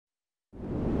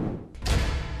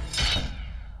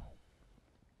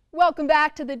Welcome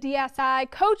back to the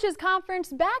DSI Coaches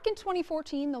Conference. Back in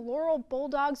 2014, the Laurel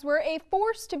Bulldogs were a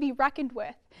force to be reckoned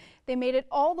with. They made it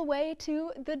all the way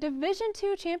to the Division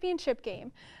II championship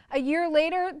game. A year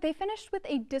later, they finished with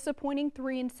a disappointing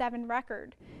 3-7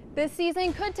 record. This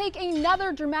season could take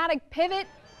another dramatic pivot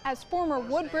as former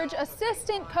Woodbridge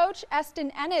assistant coach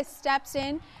Eston Ennis steps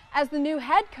in as the new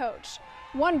head coach.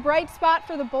 One bright spot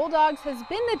for the Bulldogs has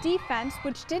been the defense,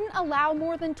 which didn't allow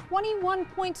more than 21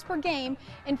 points per game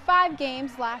in 5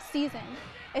 games last season.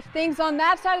 If things on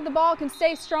that side of the ball can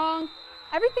stay strong,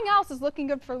 everything else is looking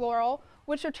good for Laurel,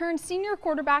 which returns senior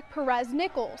quarterback Perez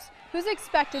Nichols, who's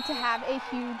expected to have a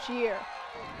huge year.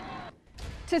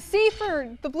 To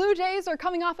Seaford, the Blue Jays are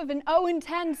coming off of an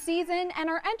 0-10 season and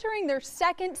are entering their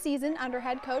second season under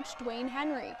head coach Dwayne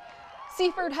Henry.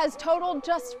 Seaford has totaled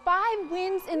just 5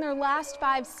 wins in their last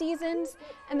 5 seasons,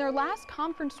 and their last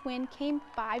conference win came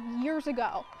 5 years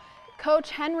ago. Coach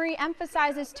Henry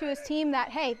emphasizes to his team that,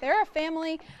 hey, they're a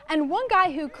family, and one guy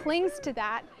who clings to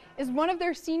that is one of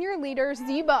their senior leaders,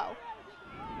 Zebo.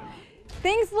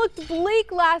 Things looked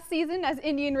bleak last season as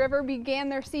Indian River began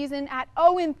their season at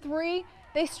 0-3.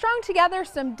 They strung together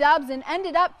some dubs and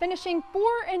ended up finishing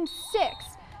 4-6.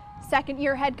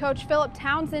 Second-year head coach Philip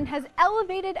Townsend has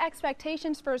elevated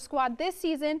expectations for his squad this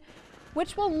season,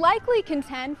 which will likely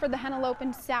contend for the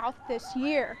Henlopen South this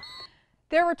year.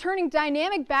 They're returning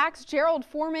dynamic backs Gerald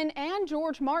Foreman and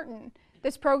George Martin.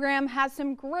 This program has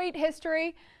some great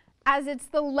history, as it's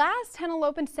the last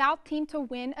Henlopen South team to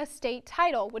win a state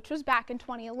title, which was back in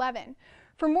 2011.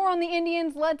 For more on the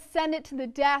Indians, let's send it to the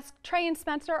desk. Trey and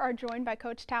Spencer are joined by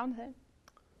Coach Townsend.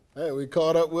 Hey, we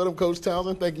caught up with him, Coach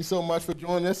Townsend. Thank you so much for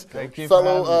joining us. Thank you,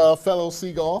 fellow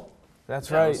Seagull.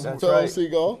 That's right. Fellow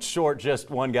Seagull. Short, just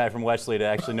one guy from Wesley to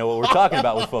actually know what we're talking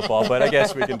about with football, but I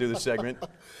guess we can do the segment.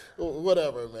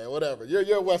 Whatever, man, whatever.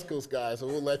 You're a West Coast guy, so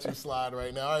we'll let you slide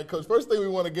right now. All right, Coach, first thing we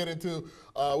want to get into,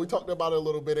 we talked about it a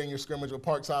little bit in your scrimmage with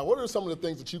Parkside. What are some of the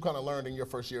things that you kind of learned in your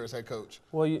first year as head coach?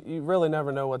 Well, you really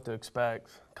never know what to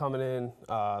expect. Coming in,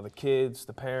 the kids,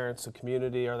 the parents, the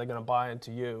community, are they going to buy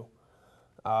into you?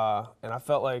 And I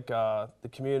felt like the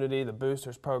community, the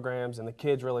boosters programs, and the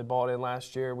kids really bought in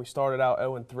last year. We started out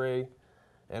 0-3,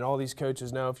 and all these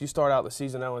coaches know if you start out the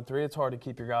season 0-3, it's hard to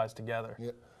keep your guys together.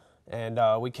 Yep.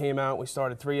 And we came out, we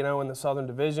started 3-0 in the Southern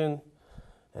Division,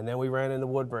 and then we ran into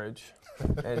Woodbridge.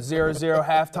 At 0-0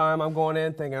 halftime, I'm going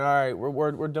in thinking, all right,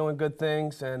 we're doing good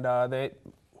things, and they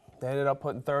ended up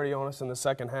putting 30 on us in the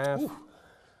second half. Ooh.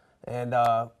 And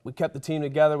we kept the team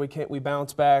together. We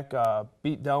bounced back,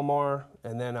 beat Delmar,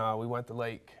 and then we went to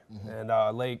Lake. Mm-hmm.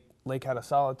 And Lake had a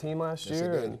solid team last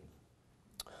year.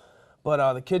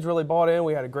 But the kids really bought in.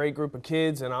 We had a great group of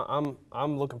kids, and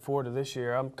I'm looking forward to this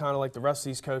year. I'm kind of like the rest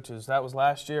of these coaches. That was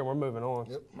last year, and we're moving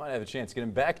on. Yep. Might have a chance to get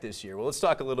him back this year. Well, let's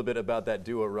talk a little bit about that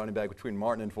duo running back between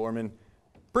Martin and Foreman.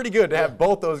 Pretty good to have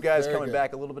both those guys coming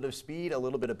back, a little bit of speed, a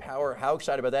little bit of power. How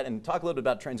excited about that? And talk a little bit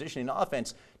about transitioning to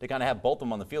offense to kind of have both of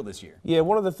them on the field this year. Yeah,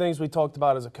 one of the things we talked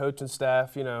about as a coaching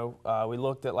staff, we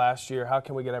looked at last year, how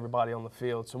can we get everybody on the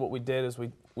field? So what we did is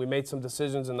we made some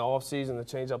decisions in the offseason to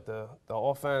change up the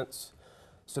offense.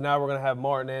 So now we're going to have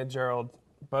Martin and Gerald,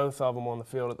 both of them on the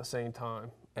field at the same time.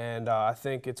 And I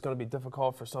think it's going to be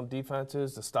difficult for some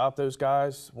defenses to stop those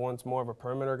guys. One's more of a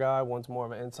perimeter guy, one's more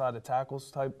of an inside the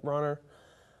tackles type runner.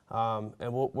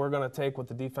 And we're going to take what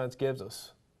the defense gives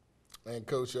us. And,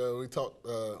 Coach, we talked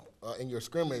in your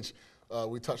scrimmage,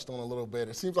 we touched on a little bit.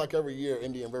 It seems like every year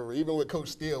Indian River, even with Coach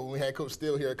Steele, when we had Coach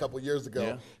Steele here a couple years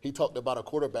ago, he talked about a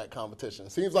quarterback competition.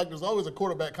 It seems like there's always a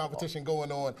quarterback competition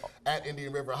going on at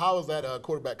Indian River. How is that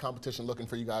quarterback competition looking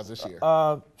for you guys this year?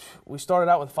 We started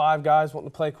out with 5 guys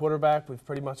wanting to play quarterback. We've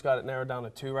pretty much got it narrowed down to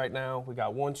 2 right now. We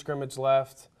got 1 scrimmage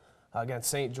left. Against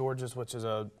St. George's, which is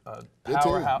a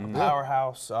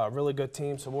powerhouse, really good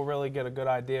team. So we'll really get a good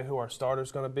idea who our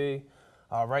starter's going to be.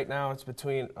 Right now it's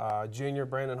between junior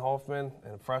Brandon Hoffman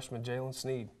and freshman Jalen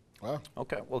Sneed. Wow.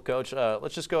 Okay, well, Coach,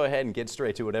 let's just go ahead and get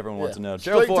straight to what everyone wants to know.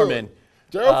 Gerald Foreman.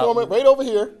 Gerald Foreman, right over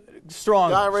here.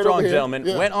 Strong gentleman.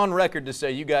 Yeah. Went on record to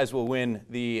say you guys will win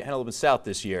the Henlopen South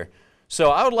this year.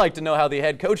 So I would like to know how the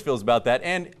head coach feels about that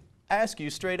and ask you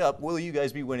straight up, will you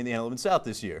guys be winning the Henlopen South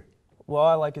this year? Well,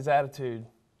 I like his attitude.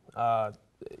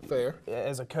 Fair.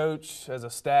 As a coach, as a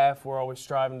staff, we're always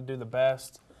striving to do the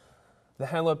best. The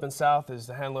Henlopen South is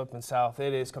the Henlopen South.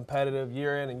 It is competitive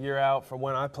year in and year out from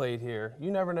when I played here. You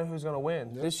never know who's going to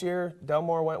win. Yep. This year,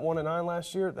 Delmar went 1-9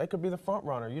 last year. They could be the front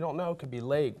runner. You don't know. It could be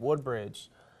Lake, Woodbridge.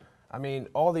 I mean,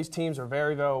 all these teams are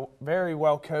very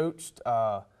well coached.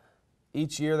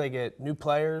 Each year they get new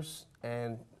players,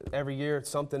 and every year it's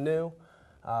something new.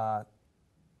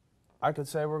 I could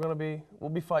say we'll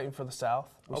be fighting for the South.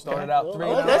 We Okay. started out 3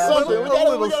 Oh, that's something. We got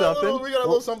a little something. We got a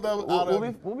little something out of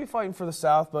it. We'll be fighting for the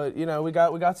South, but you know we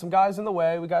got some guys in the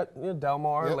way. We got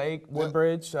Delmar, Yep. Lake,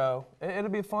 Woodbridge, so it'll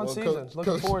be a fun season.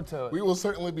 Looking forward to it. We will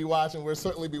certainly be watching. We'll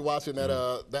certainly be watching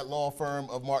that law firm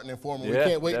of Martin and Foreman. We Yeah,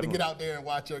 can't wait definitely. to get out there and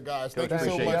watch your guys. Coach, Thank you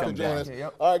so appreciate much you for coming joining back. us.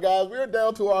 Yep. All right, guys, we're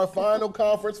down to our final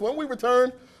conference. When we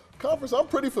return, conference I'm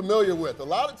pretty familiar with. A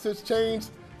lot has changed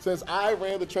since I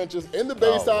ran the trenches in the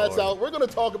Bayside Lord. South. We're going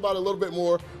to talk about it a little bit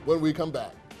more when we come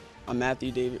back. I'm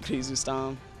Matthew David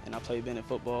Krizustam, and I play Bennett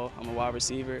football. I'm a wide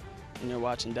receiver, and you're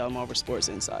watching Delmarva Sports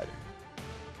Insider.